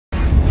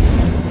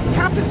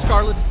Captain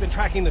Scarlett has been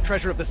tracking the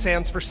treasure of the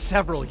sands for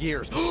several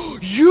years.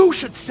 You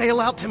should sail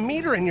out to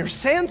meet her in your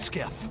sand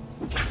skiff.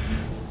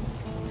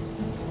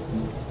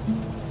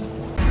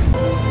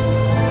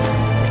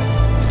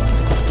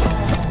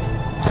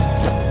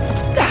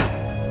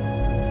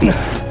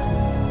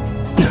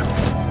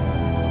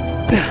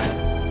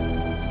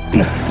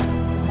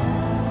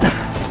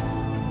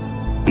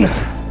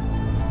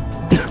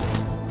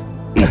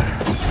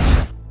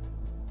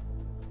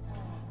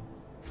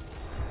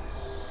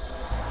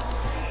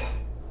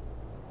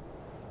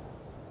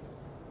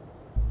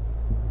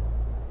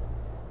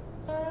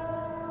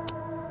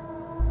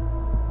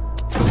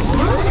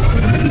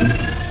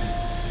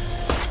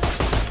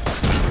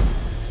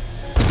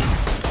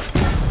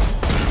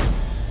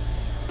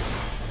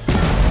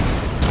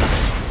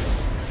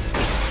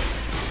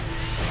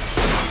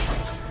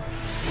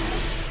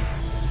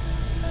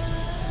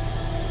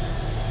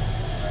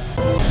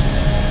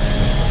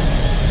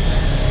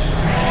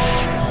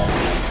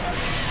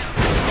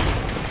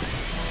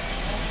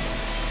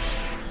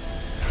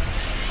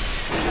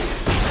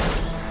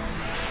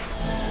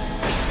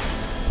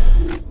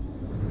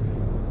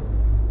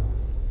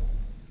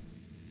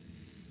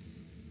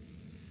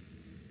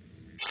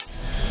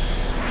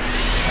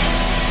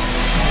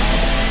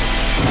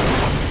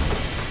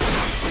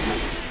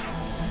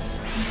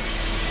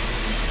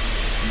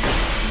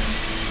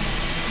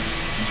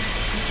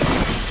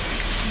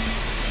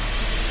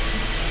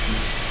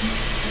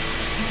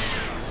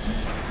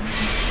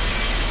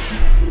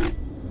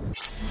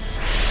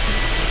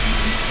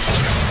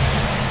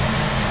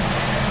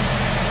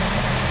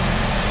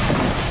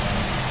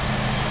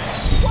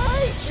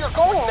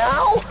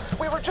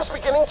 Just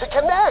beginning to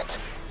connect.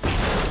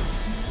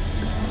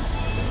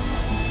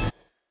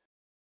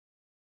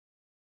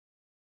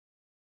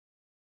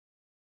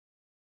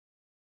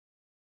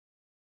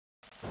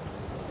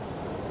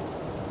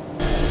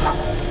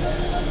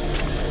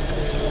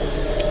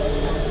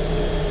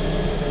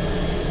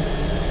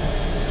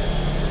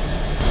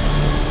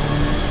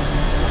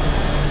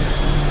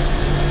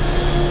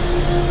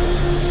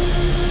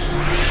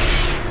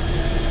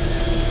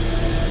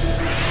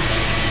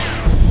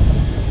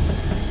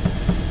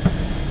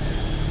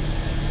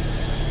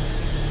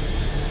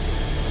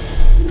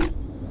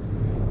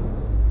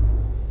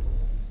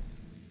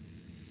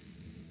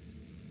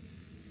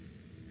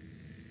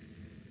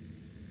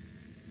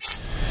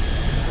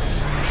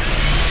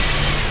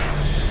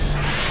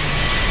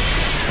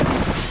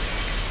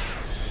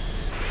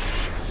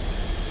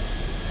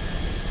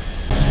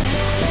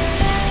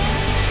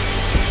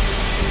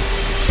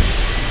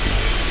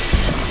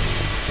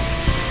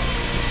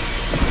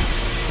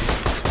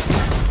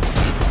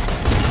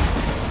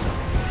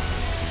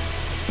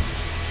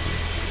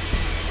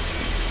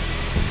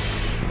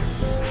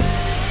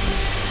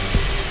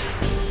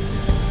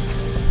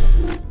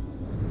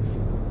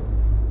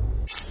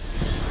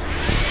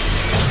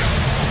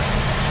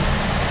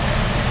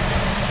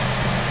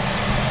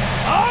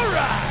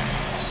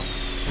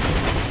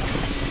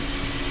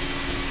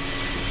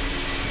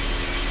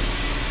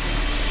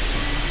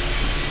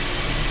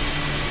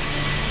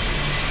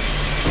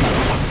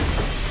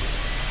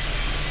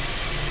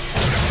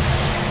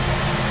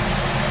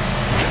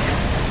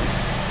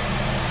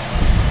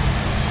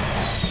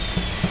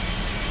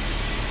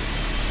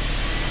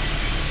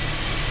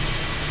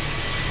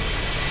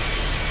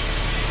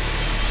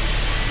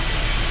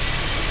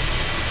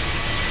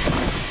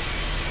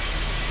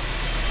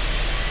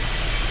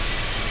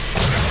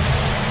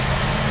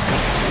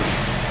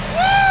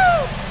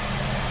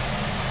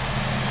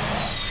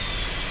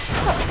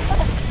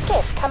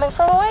 Coming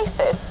from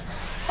Oasis.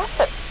 That's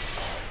a...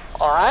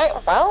 Alright,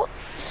 well...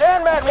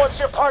 Sandman wants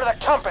your part of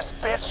the compass,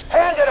 bitch!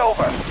 Hand it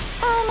over!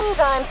 And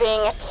I'm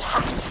being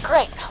attacked.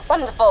 Great.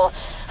 Wonderful.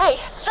 Hey,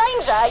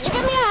 stranger, you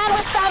give me a hand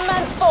with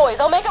Sandman's boys.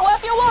 I'll make it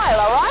worth your while,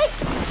 alright?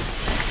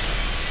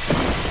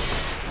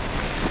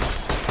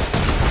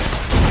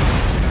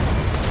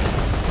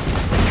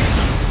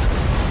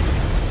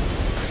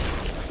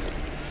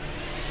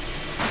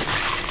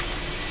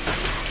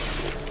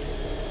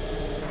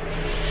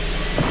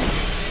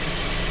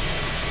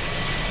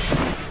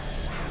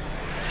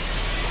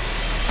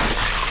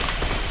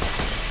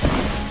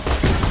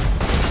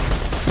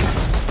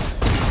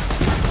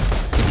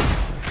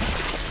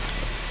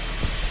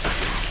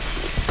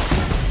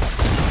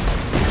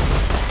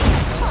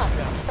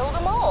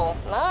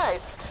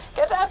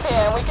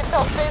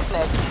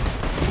 Business.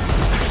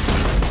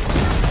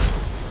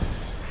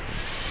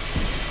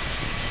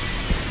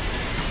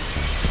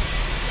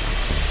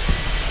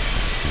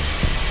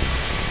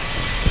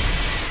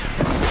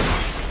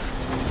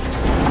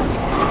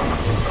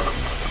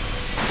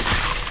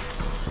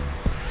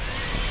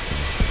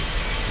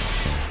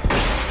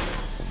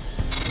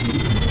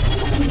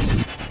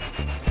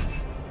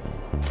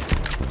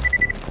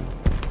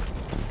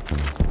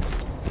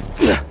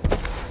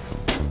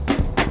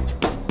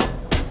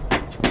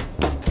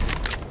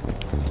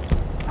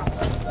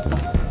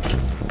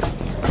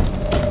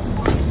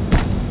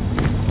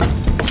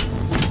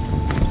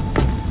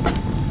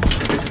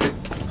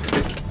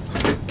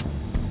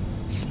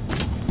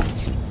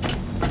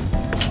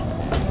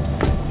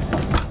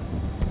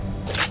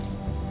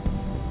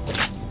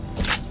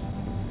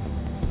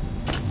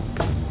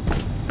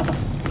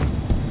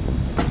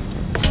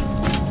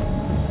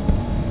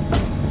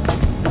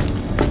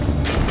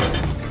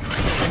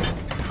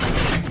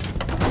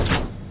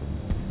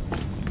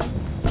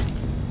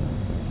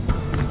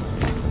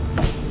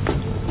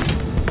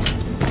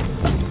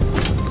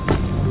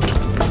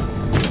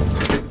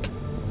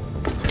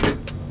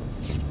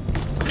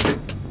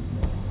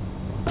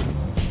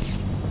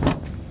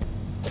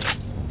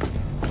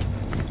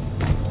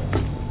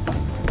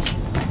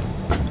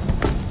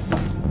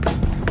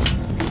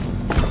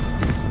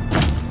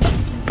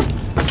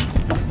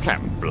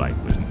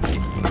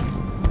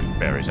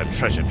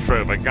 treasure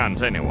trove of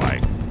guns anyway?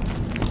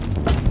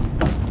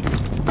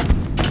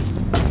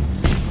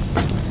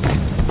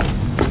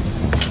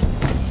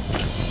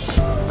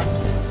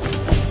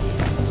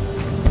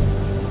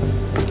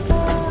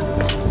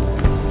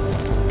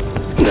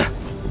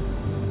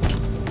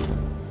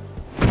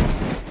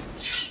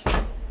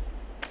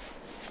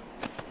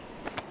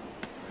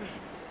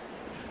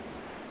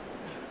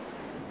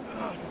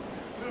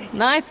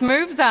 Nice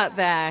moves out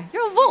there.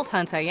 You're a vault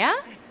hunter, yeah?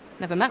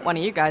 Never met one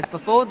of you guys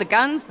before. The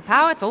guns, the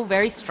power, it's all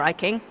very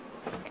striking.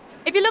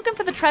 If you're looking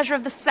for the treasure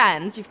of the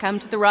sands, you've come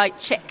to the right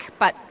chick.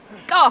 But,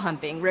 God, I'm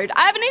being rude.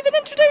 I haven't even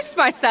introduced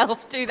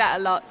myself. Do that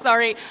a lot,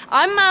 sorry.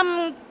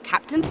 I'm,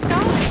 Captain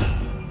Scarlett.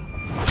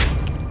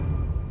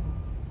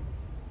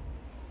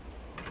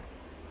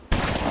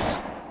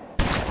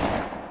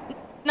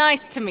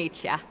 Nice to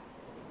meet ya.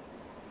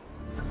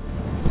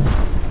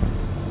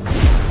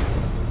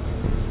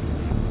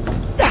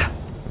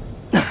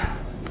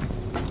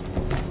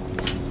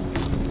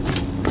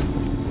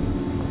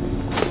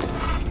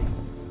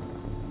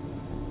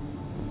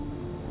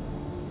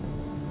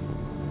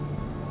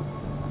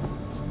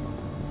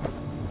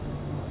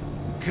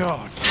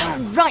 God.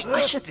 Oh, right,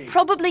 I should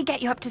probably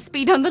get you up to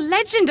speed on the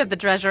legend of the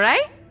treasure, eh?